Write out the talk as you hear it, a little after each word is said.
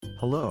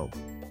Hello.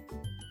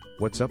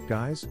 What's up,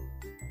 guys?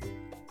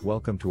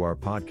 Welcome to our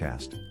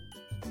podcast.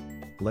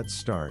 Let's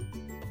start.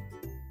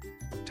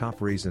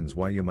 Top reasons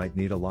why you might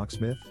need a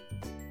locksmith.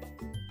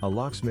 A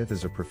locksmith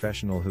is a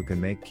professional who can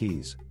make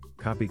keys,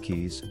 copy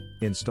keys,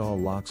 install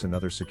locks and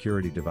other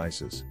security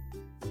devices.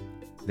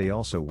 They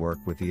also work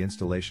with the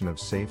installation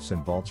of safes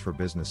and vaults for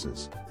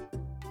businesses.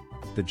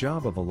 The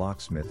job of a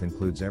locksmith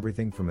includes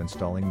everything from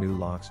installing new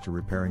locks to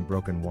repairing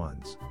broken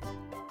ones.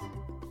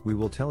 We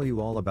will tell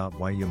you all about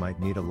why you might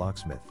need a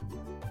locksmith.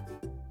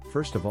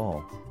 First of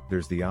all,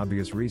 there's the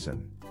obvious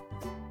reason.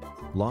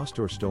 Lost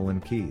or stolen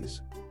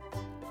keys.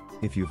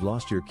 If you've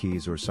lost your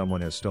keys or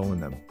someone has stolen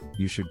them,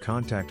 you should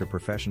contact a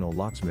professional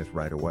locksmith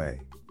right away.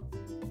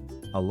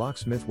 A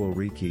locksmith will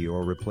rekey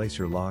or replace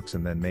your locks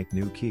and then make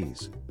new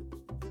keys.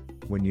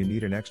 When you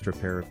need an extra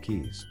pair of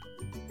keys,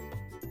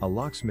 a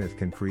locksmith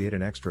can create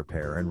an extra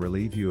pair and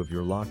relieve you of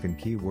your lock and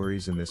key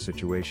worries in this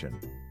situation.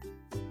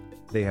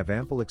 They have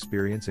ample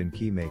experience in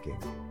key making.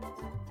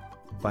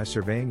 By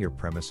surveying your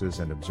premises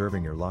and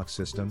observing your lock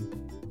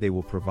system, they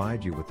will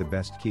provide you with the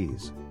best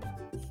keys.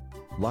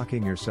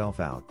 Locking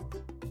yourself out.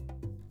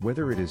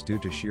 Whether it is due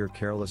to sheer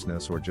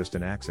carelessness or just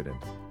an accident,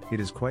 it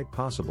is quite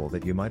possible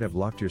that you might have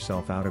locked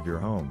yourself out of your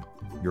home,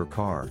 your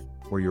car,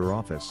 or your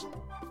office.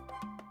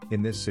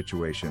 In this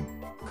situation,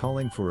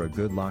 calling for a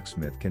good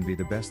locksmith can be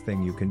the best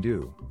thing you can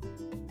do.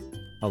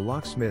 A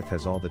locksmith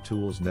has all the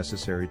tools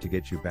necessary to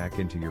get you back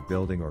into your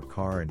building or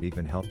car and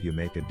even help you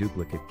make a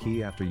duplicate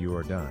key after you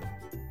are done.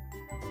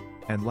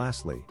 And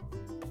lastly,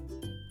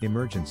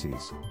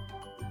 emergencies.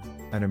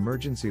 An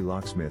emergency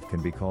locksmith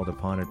can be called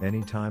upon at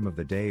any time of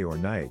the day or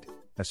night,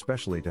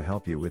 especially to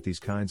help you with these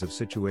kinds of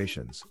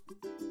situations.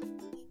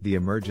 The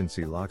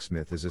emergency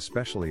locksmith is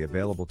especially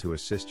available to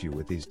assist you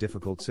with these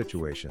difficult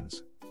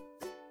situations.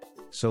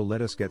 So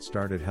let us get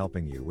started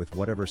helping you with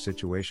whatever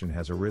situation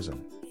has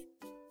arisen.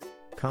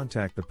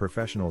 Contact the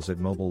professionals at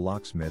Mobile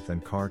Locksmith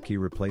and Car Key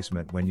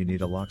Replacement when you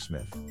need a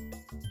locksmith.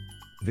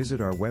 Visit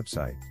our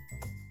website,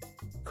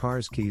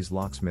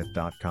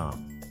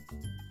 carskeyslocksmith.com.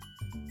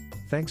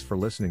 Thanks for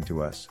listening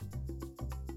to us.